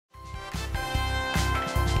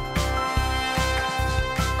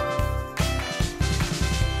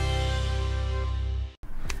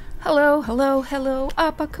Hello, hello, hello.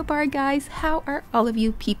 Apa kabar, guys? How are all of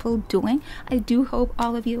you people doing? I do hope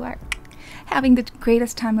all of you are having the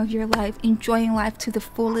greatest time of your life, enjoying life to the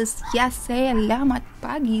fullest. Yes, selamat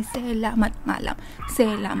pagi, selamat malam,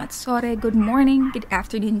 selamat sore, good morning, good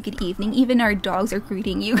afternoon, good evening. Even our dogs are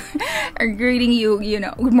greeting you, good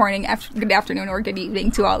morning, good afternoon, or good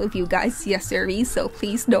evening to all of you guys. Yes, sir. So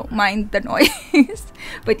please don't mind the noise.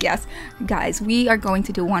 But yes, guys, we are going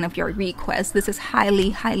to do one of your requests. This is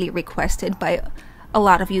highly, highly requested by a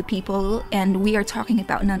lot of you people, and we are talking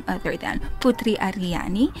about none other than Putri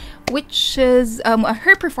Ariani, which is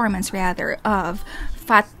her performance rather of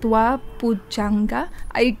Fatwa Pujangga.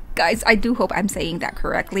 I do hope I'm saying that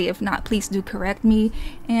correctly. If not, please do correct me.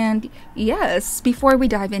 And yes, before we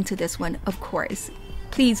dive into this one, of course,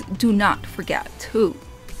 please do not forget to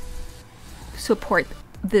support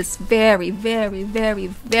this very, very, very,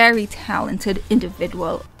 very talented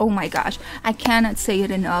individual. Oh my gosh, I cannot say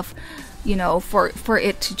it enough, for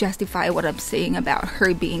it to justify what I'm saying about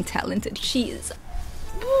her being talented. She is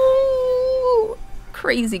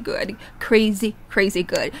crazy good, crazy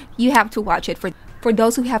good. You have to watch it. For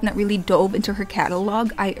those who have not really dove into her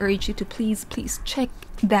catalog, I urge you to please check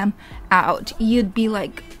them out. You'd be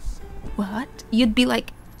like, what? You'd be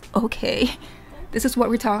like, okay, this is what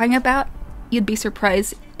we're talking about? You'd be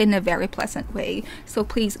surprised in a very pleasant way. So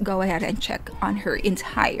please go ahead and check on her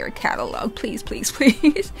entire catalog. Please.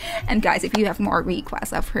 And guys, if you have more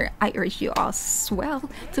requests of her, I urge you all as well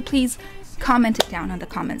to please comment it down on the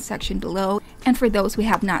comment section below. And for those who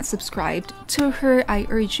have not subscribed to her, I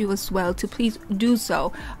urge you as well to please do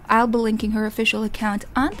so. I'll be linking her official account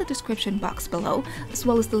on the description box below, as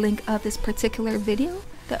well as the link of this particular video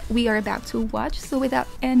that we are about to watch. So without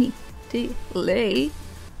any delay,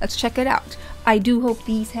 let's check it out. I do hope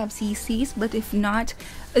these have CCs, but if not,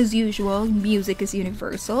 as usual, music is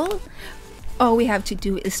universal. All we have to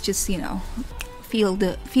do is just, feel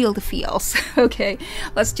the feels. Okay,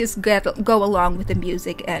 let's just go along with the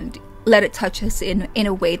music and let it touch us in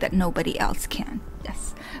a way that nobody else can.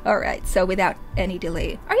 Yes. All right. So without any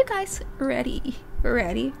delay, are you guys ready?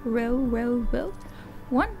 Ready? Row.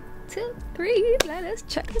 1, 2, 3. Let us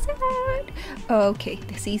check this out. Okay,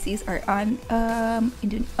 the CCs are on.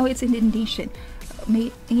 It's in Indonesian.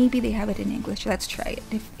 Maybe they have it in English. Let's try it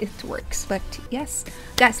if it works. But yes,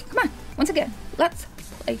 guys, come on. Once again, let's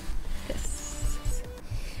play this.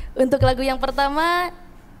 Untuk lagu yang pertama,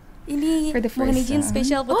 ini mohon izin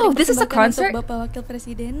spesial Putri this is a concert untuk Bapak Wakil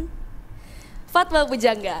Presiden. Fatwa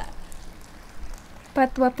Pujangga.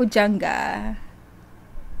 Fatwa Pujangga.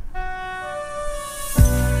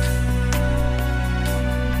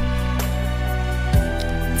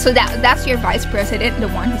 So that's your vice president, the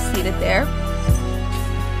one who's seated there.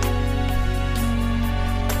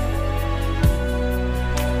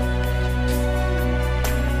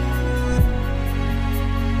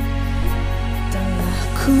 Telah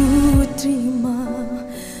ku terima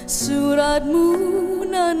suratmu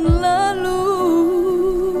nan lalu,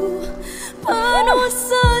 penuh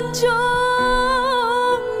sanjung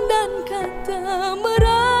dan kata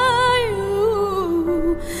merayu,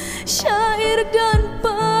 syair dan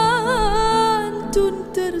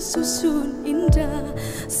tersusun indah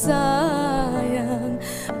sayang,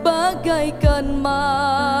 bagaikan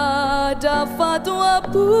mada fatwa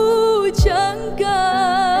pujangga.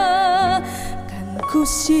 Kan ku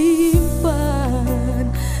simpan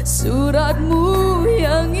suratmu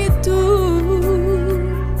yang itu,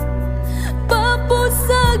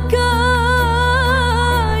 papusaka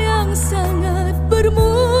yang sangat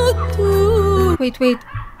bermutu. Wait.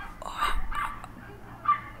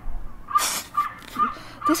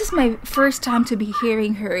 This is my first time to be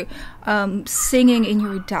hearing her singing in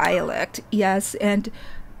your dialect. Yes, and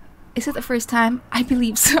is it the first time? I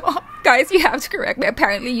believe so. Guys, you have to correct me.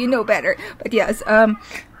 Apparently you know better. But yes,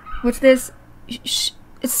 what's this?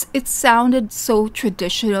 It sounded so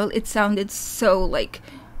traditional. It sounded so like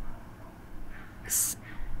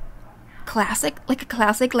classic, like a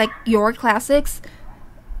classic, like your classics.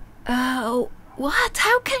 What?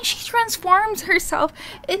 How can she transform herself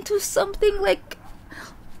into something like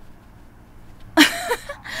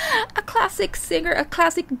a classic singer? A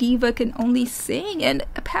classic diva can only sing, and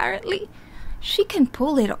apparently she can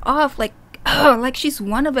pull it off like she's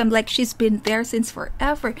one of them, like she's been there since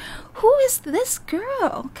forever. Who is this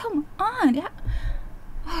girl? Come on. Yeah.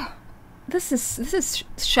 This is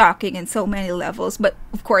shocking in so many levels, but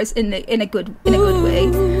of course in a good way.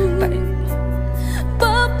 But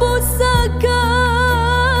papusaka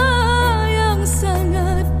yang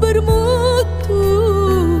sangat bermutu,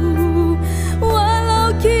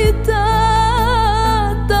 walau kita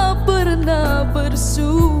tak pernah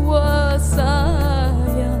bersua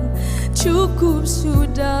sayang,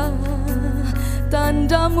 sudah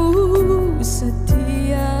tandamu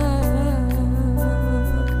setia.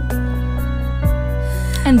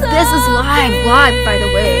 And this is live by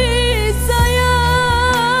the way. Sayang,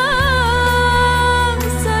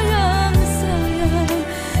 sayang, sayang,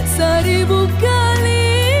 seribu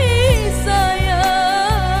kali sayang.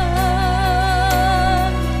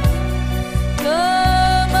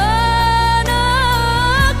 Kemanakah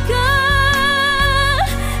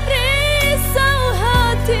risau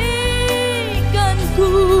hati kan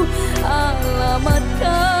ku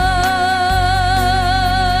alamatkan.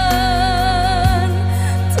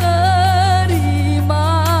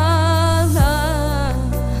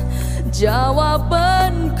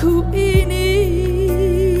 Jawabanku ini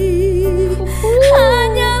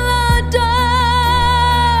hanyalah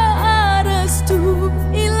doa restu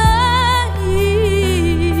ilahi.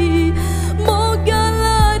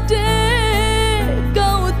 Mogalah dek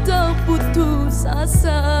kau tak putus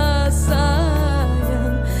asa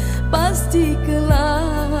sayang. Pasti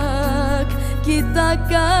kelak kita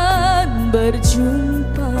akan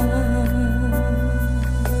berjumpa.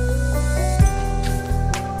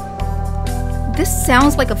 This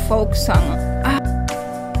sounds like a folk song.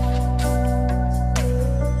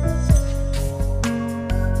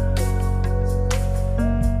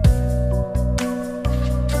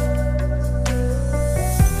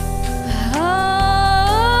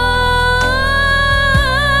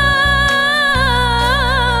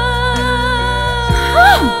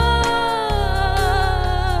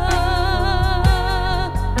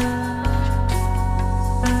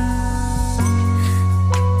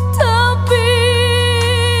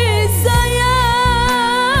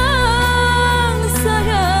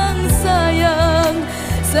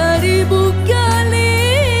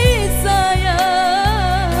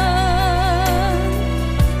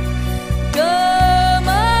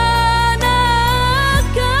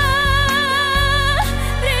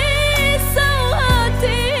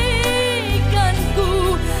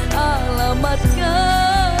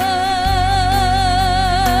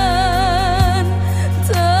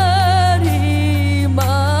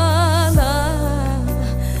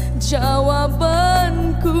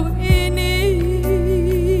 Jawabanku ini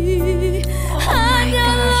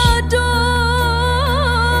hanyalah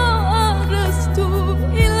doa restu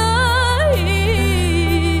ilahi.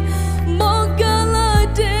 Mogalah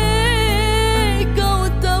dek kau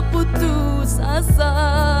tak putus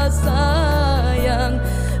asa sayang.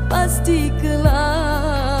 Pasti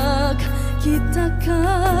kelak kita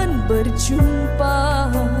akan berjumpa.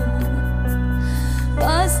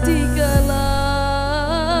 Pasti kelak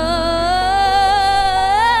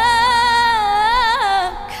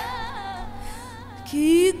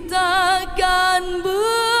kita akan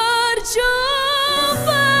berjumpa.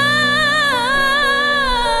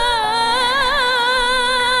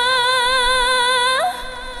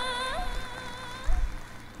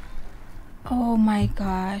 Oh my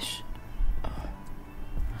gosh.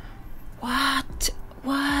 What?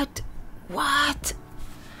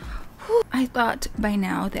 I thought by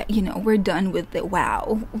now that, you know, we're done with the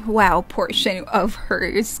wow portion of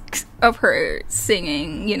her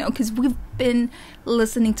singing, you know, because we've been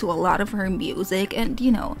listening to a lot of her music, and,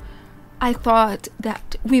 you know, I thought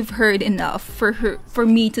that we've heard enough for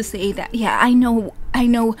me to say that, yeah, I know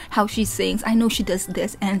how she sings, I know she does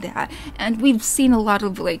this and that, and we've seen a lot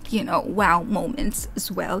of, like, you know, wow moments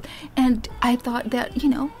as well. And I thought that, you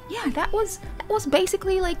know, yeah, that was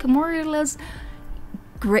basically like more or less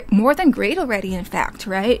great, more than great already, in fact,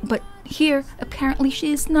 right? But here apparently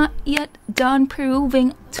she's not yet done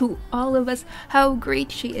proving to all of us how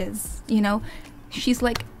great she is. You know, she's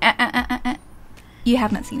like you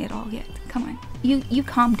have not seen it all yet. Come on, you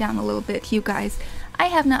calm down a little bit, you guys.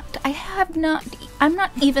 I'm not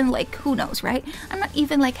even like, who knows, right? I'm not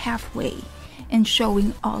even like halfway in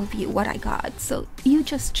showing all of you what I got, so you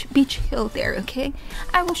just be chill there, okay?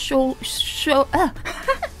 I will show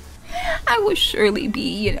I will surely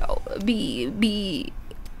be, you know, be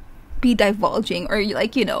divulging, or,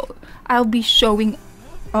 like, you know, I'll be showing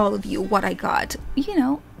all of you what I got, you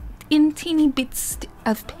know, in teeny bits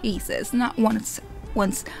of pieces, not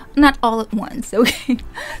not all at once, okay?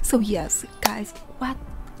 So yes, guys,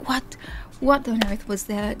 what on earth was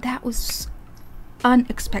that? That was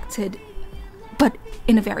unexpected, but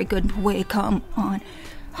in a very good way. Come on.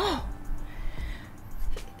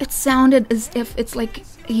 It sounded as if it's like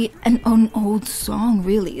an old song,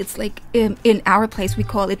 really. It's like, in our place we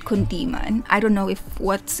call it kundiman. I don't know if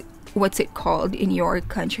what's it called in your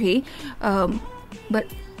country, but,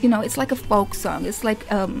 you know, it's like a folk song. It's like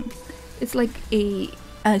a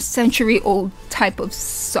a century-old type of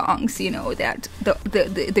songs, you know, that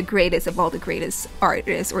the greatest of all the greatest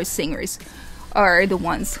artists or singers are the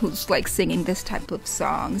ones who's like singing this type of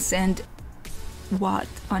songs. And what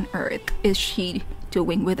on earth is she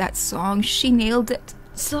doing with that song? She nailed it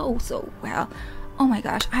so well. Oh my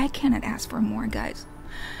gosh, I cannot ask for more, guys.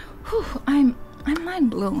 Whew, I'm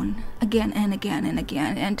mind blown again and again and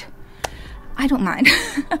again, and I don't mind.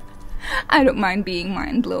 I don't mind being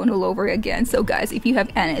mind blown all over again. So guys, if you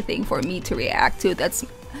have anything for me to react to that's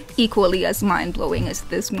equally as mind blowing as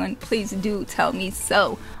this one, please do tell me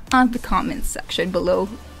so on the comments section below.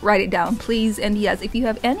 Write it down, please. And yes, if you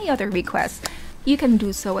have any other requests, you can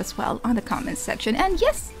do so as well on the comments section. And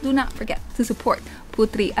yes, do not forget to support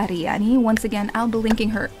Putri Ariani. Once again, I'll be linking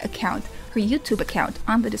her account, her YouTube account,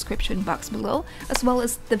 on the description box below, as well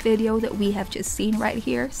as the video that we have just seen right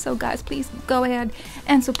here. So guys, please go ahead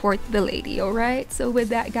and support the lady, alright? So with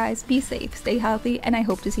that, guys, be safe, stay healthy, and I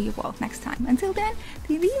hope to see you all next time. Until then,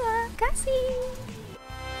 terima kasih.